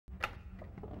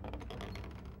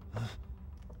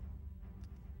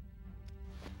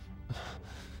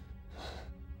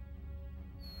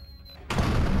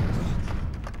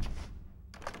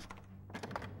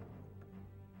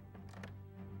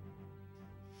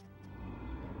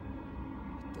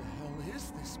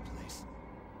is this place?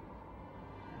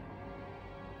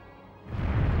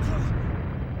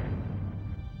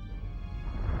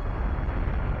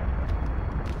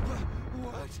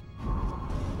 What?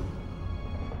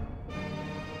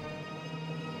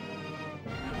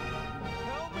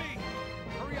 Help me!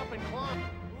 Hurry up and climb.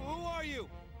 Who are you?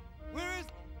 Where is...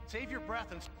 Save your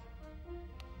breath and...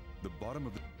 The bottom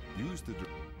of the... Use the...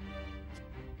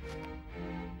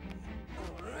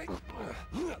 Alright.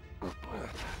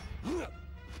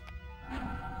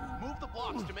 Move the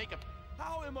blocks to make a...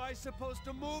 How am I supposed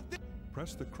to move this?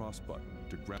 Press the cross button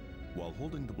to grab while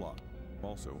holding the block.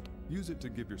 Also, use it to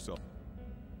give yourself...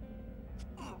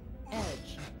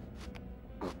 Edge.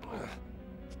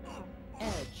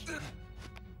 Edge.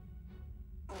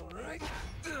 Alright.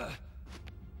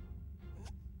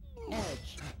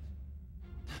 Edge.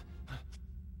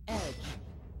 Edge.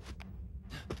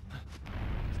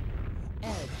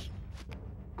 Edge.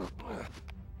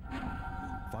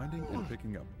 Finding and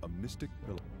picking up a mystic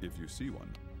pillar if you see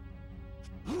one.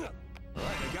 Alright,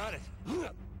 I got it.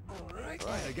 Alright.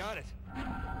 Alright, I got it.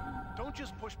 Don't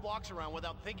just push blocks around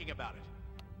without thinking about it.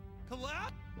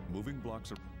 Collapse? Moving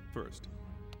blocks are first.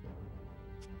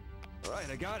 Alright,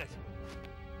 I got it.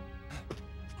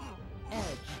 Edge.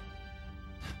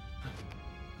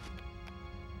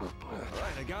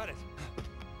 Alright, I got it.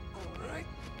 Alright.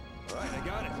 Alright, I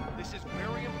got it. This is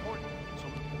very important. So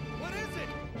What is it?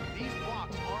 these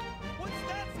blocks aren't... What's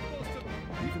that supposed to be?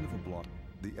 Even if a block,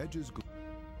 the edges go...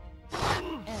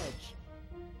 Edge.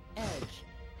 Edge.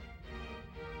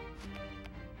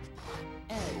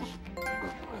 Edge.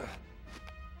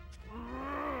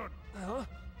 Huh?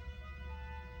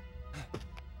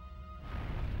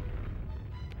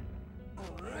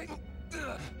 Alright.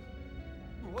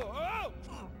 Whoa!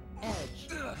 Edge.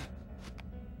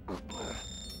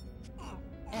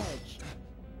 Edge.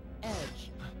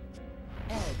 Edge.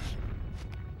 Edge.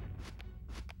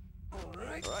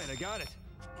 Alright. Alright, I got it.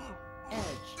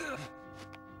 Edge.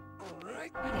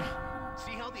 Alright.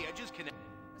 See how the edges connect?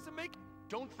 Does it make...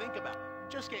 Don't think about it.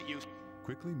 Just get used.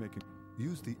 Quickly making...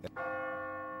 Use the...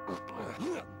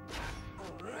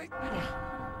 Alright.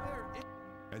 There it...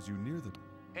 As you near the...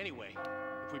 Anyway,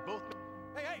 if we both...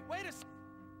 Hey, hey, wait a s...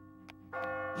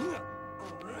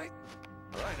 Alright.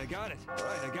 Alright, I got it.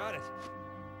 Alright, I got it.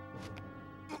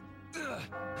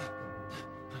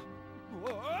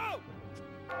 Whoa!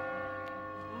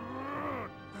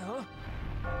 Huh?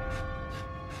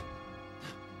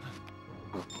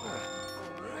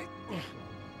 Alright.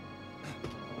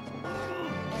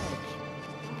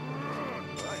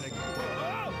 Alright, I got it.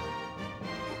 Whoa!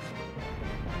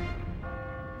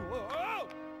 Whoa!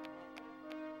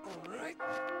 Alright.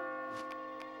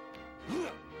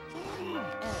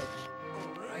 Edge.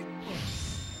 Alright.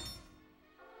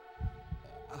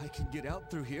 I can get out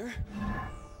through here.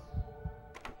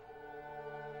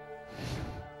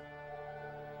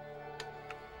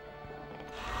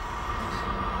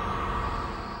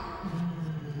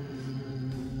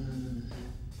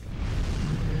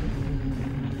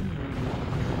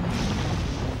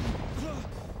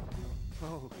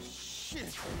 Oh,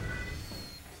 shit.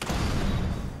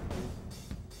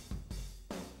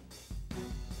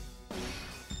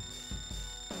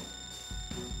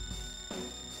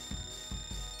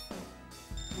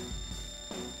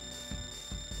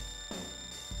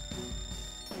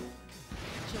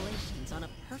 Congratulations on a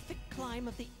perfect climb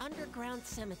of the underground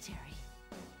cemetery.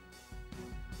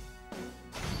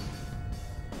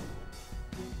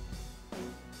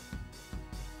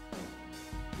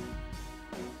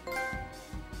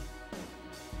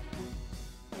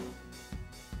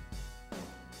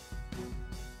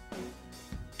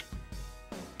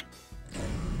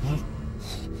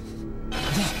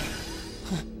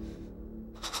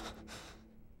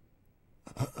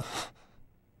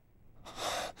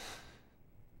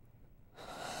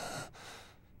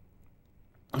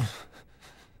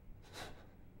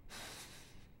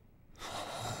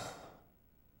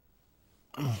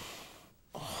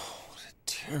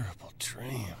 Terrible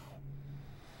dream.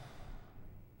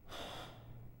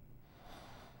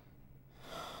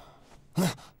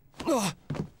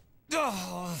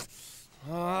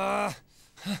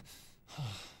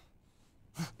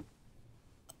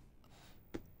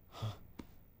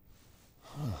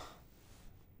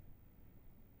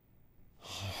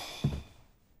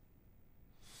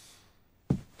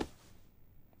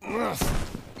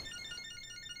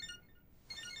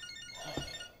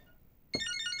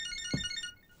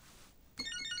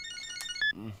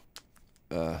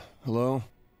 Hello?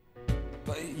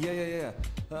 Yeah.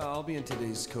 I'll be in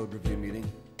today's code review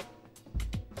meeting.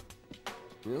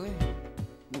 Really?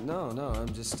 No,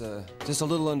 I'm just a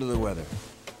little under the weather.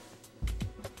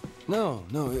 No,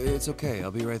 it's okay.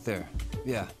 I'll be right there.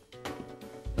 Yeah.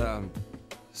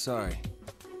 Sorry.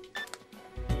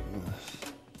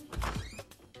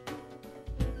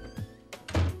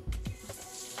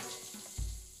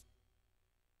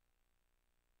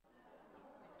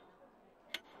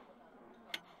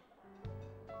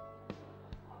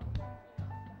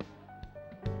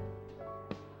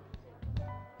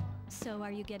 So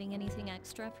are you getting anything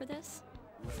extra for this?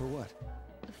 For what?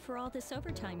 For all this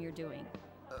overtime you're doing?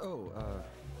 Oh,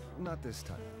 not this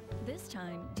time. This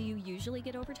time, do you usually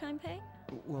get overtime pay?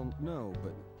 Well, no,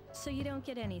 but... So you don't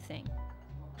get anything.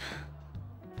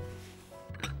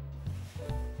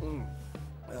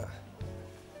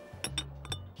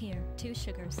 Here, 2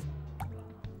 sugars.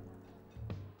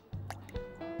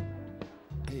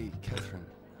 Hey, Catherine.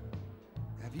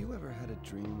 Have you ever had a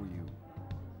dream where you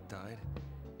died?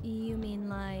 You mean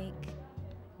like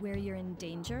where you're in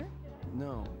danger?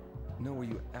 No, where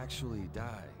you actually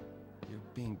die. You're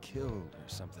being killed or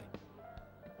something.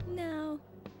 No,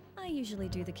 I usually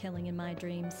do the killing in my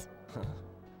dreams. Huh.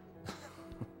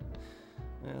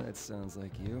 Yeah, that sounds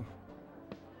like you.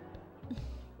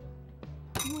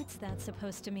 What's that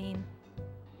supposed to mean?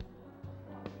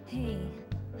 Hey,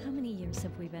 how many years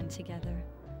have we been together?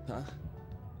 Huh?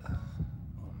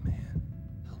 Oh man,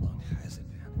 how long has it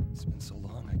been? It's been so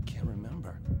long I can't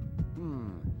remember.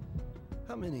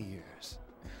 How many years?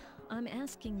 I'm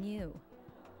asking you.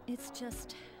 It's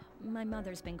just, my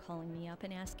mother's been calling me up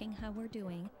and asking how we're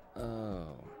doing.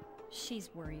 Oh. She's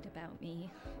worried about me.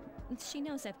 She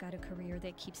knows I've got a career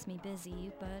that keeps me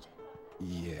busy, but...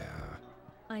 Yeah.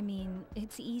 I mean,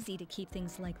 it's easy to keep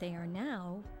things like they are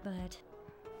now, but...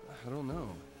 I don't know.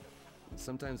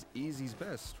 Sometimes easy's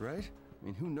best, right? I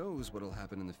mean, who knows what'll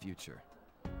happen in the future?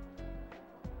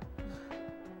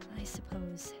 I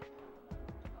suppose.